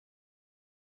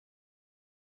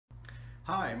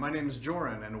Hi, my name is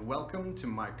Joran and welcome to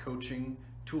my coaching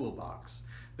Toolbox.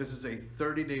 This is a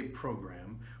 30-day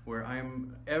program where I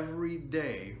am every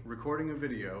day recording a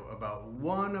video about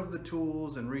one of the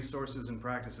tools and resources and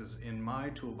practices in my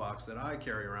toolbox that I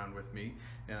carry around with me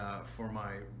for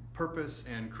my purpose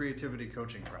and creativity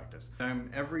coaching practice. I'm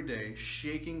every day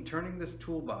turning this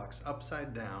toolbox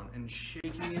upside down and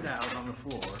shaking it out on the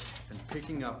floor and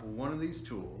picking up one of these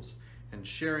tools and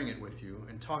sharing it with you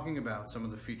and talking about some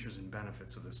of the features and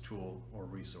benefits of this tool or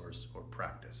resource or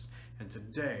practice. And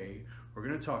today we're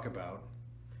going to talk about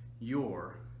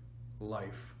your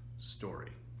life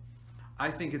story. I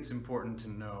think it's important to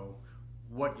know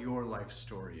what your life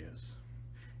story is.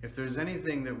 If there's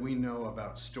anything that we know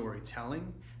about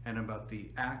storytelling and about the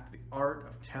art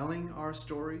of telling our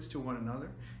stories to one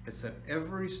another, it's that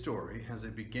every story has a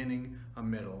beginning, a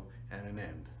middle, and an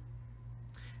end.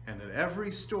 And that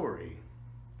every story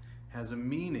has a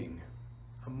meaning,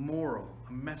 a moral,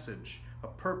 a message, a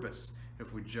purpose,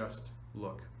 if we just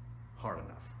look hard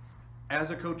enough. As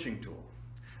a coaching tool,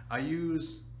 I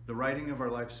use the writing of our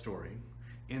life story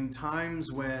in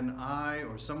times when I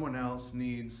or someone else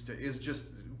is just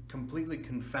completely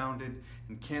confounded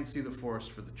and can't see the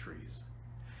forest for the trees.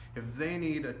 If they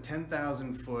need a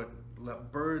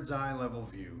 10,000-foot bird's eye level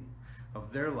view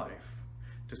of their life,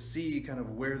 to see kind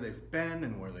of where they've been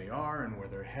and where they are and where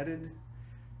they're headed,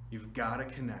 you've got to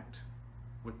connect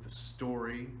with the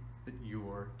story that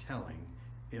you're telling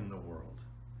in the world.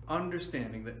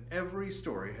 Understanding that every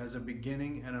story has a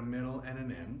beginning and a middle and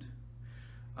an end.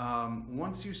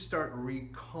 Once you start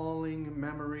recalling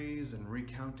memories and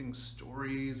recounting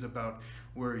stories about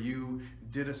where you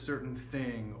did a certain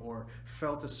thing or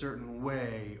felt a certain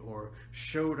way or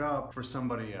showed up for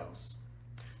somebody else,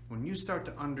 when you start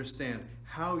to understand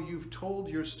how you've told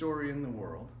your story in the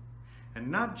world, and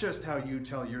not just how you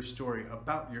tell your story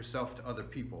about yourself to other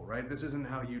people, right? This isn't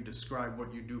how you describe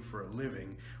what you do for a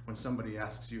living when somebody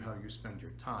asks you how you spend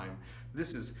your time.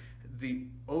 This is the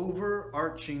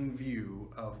overarching view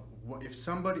of what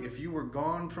if you were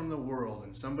gone from the world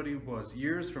and somebody was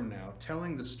years from now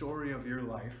telling the story of your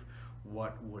life,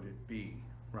 what would it be,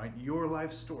 right? Your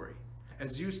life story.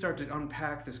 As you start to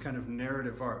unpack this kind of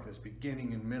narrative arc, this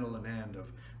beginning and middle and end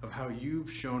of how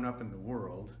you've shown up in the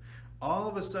world, all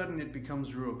of a sudden it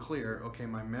becomes real clear, okay,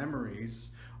 my memories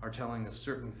are telling a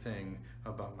certain thing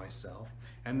about myself,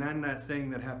 and then that thing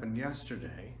that happened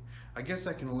yesterday, I guess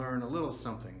I can learn a little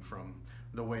something from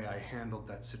the way I handled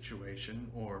that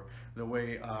situation or the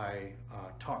way I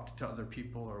talked to other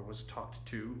people or was talked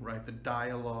to, right? The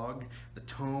dialogue, the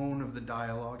tone of the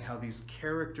dialogue, how these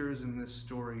characters in this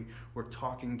story were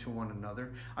talking to one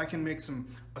another. I can make some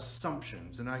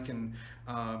assumptions and I can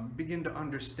begin to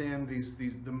understand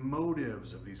the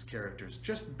motives of these characters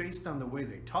just based on the way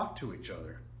they talk to each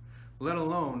other, let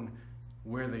alone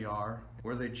where they are,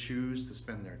 where they choose to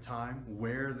spend their time,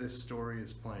 where this story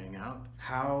is playing out,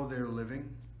 how they're living.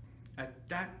 At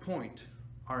that point,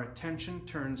 our attention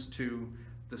turns to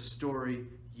the story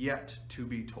yet to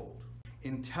be told.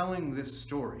 In telling this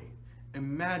story,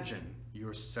 imagine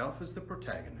yourself as the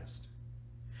protagonist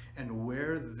and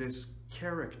where this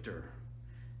character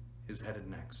is headed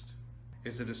next.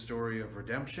 Is it a story of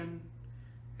redemption?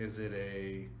 Is it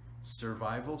a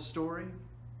survival story?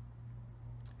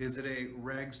 Is it a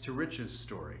rags to riches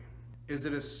story? Is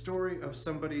it a story of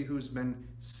somebody who's been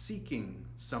seeking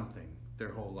something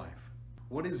their whole life?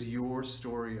 What is your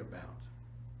story about?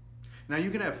 Now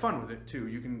you can have fun with it too.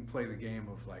 You can play the game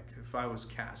of like, if I was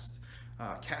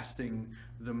casting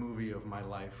the movie of my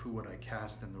life, who would I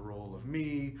cast in the role of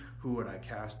me? Who would I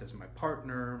cast as my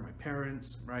partner, my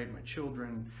parents, right? My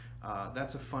children?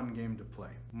 That's a fun game to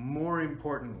play. More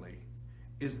importantly,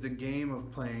 is the game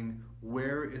of playing,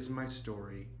 where is my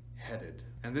story headed?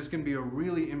 And this can be a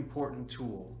really important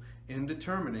tool in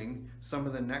determining some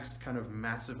of the next kind of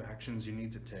massive actions you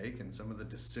need to take and some of the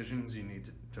decisions you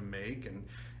need to make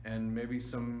and maybe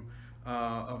some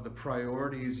of the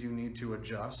priorities you need to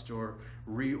adjust or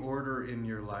reorder in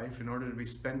your life in order to be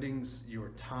spending your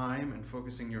time and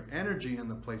focusing your energy in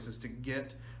the places to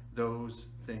get those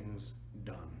things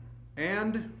done.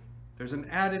 And there's an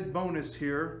added bonus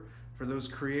here for those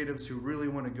creatives who really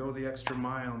want to go the extra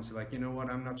mile and say, like, you know what,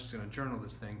 I'm not just going to journal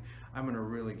this thing, I'm going to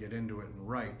really get into it and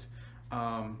write.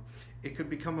 It could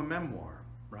become a memoir,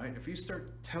 right? If you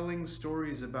start telling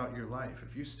stories about your life,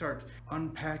 if you start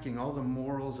unpacking all the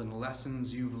morals and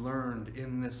lessons you've learned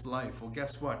in this life, well,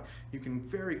 guess what? You can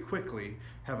very quickly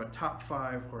have a top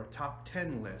 5 or a top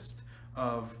 10 list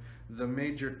of the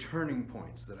major turning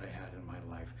points that I had in my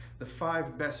life, the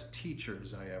 5 best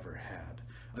teachers I ever had,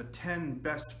 the 10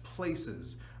 best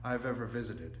places I've ever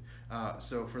visited.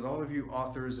 So for all of you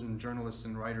authors and journalists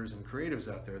and writers and creatives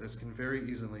out there, this can very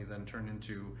easily then turn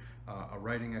into a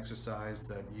writing exercise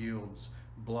that yields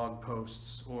blog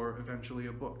posts or eventually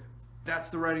a book. That's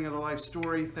the Writing of the Life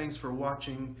story. Thanks for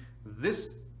watching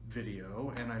this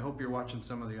video, and I hope you're watching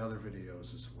some of the other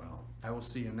videos as well. I will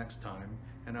see you next time,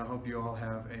 and I hope you all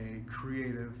have a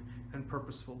creative and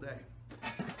purposeful day.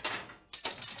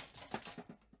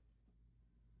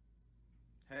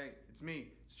 Hey, it's me,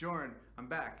 it's Joran, I'm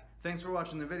back. Thanks for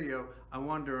watching the video. I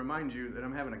wanted to remind you that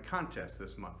I'm having a contest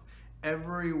this month.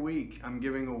 Every week I'm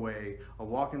giving away a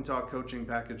walk and talk coaching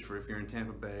package for if you're in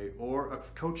Tampa Bay, or a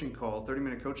coaching call,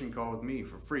 30-minute coaching call with me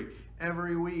for free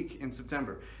every week in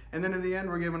September. And then in the end,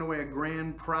 we're giving away a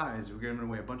grand prize. We're giving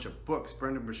away a bunch of books,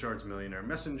 Brendan Burchard's Millionaire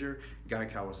Messenger, Guy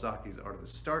Kawasaki's Art of the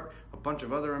Start, a bunch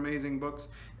of other amazing books,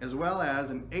 as well as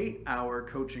an 8-hour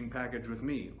coaching package with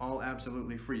me, all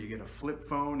absolutely free. You get a flip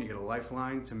phone, you get a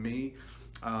lifeline to me.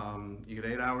 You get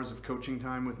 8 hours of coaching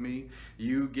time with me.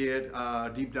 You get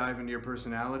a deep dive into your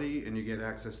personality, and you get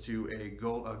access to a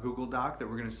Google Doc that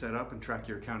we're going to set up and track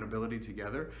your accountability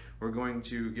together. We're going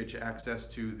to get you access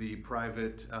to the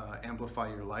private Amplify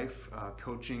Your Life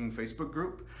coaching Facebook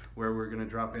group, where we're going to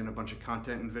drop in a bunch of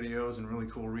content and videos and really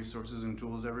cool resources and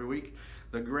tools every week.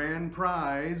 The grand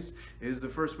prize is the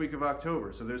first week of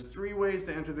October. So there's 3 ways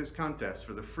to enter this contest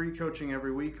for the free coaching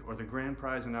every week or the grand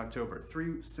prize in October.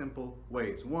 3 simple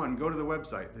ways. 1, go to the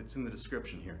website. It's in the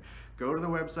description here. Go to the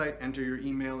website, enter your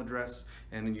email address,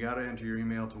 and then you got to enter your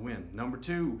email to win. Number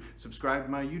 2, subscribe to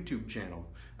my YouTube channel.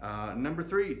 Number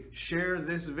 3, share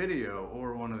this video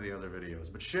or one of the other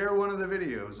videos. But share one of the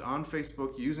videos on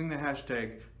Facebook using the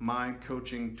hashtag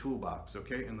 #MyCoachingToolbox,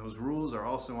 okay? And those rules are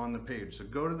also on the page. So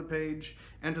go to the page,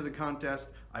 enter the contest.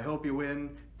 I hope you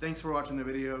win. Thanks for watching the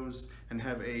videos, and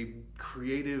have a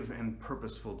creative and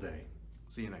purposeful day.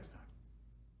 See you next time.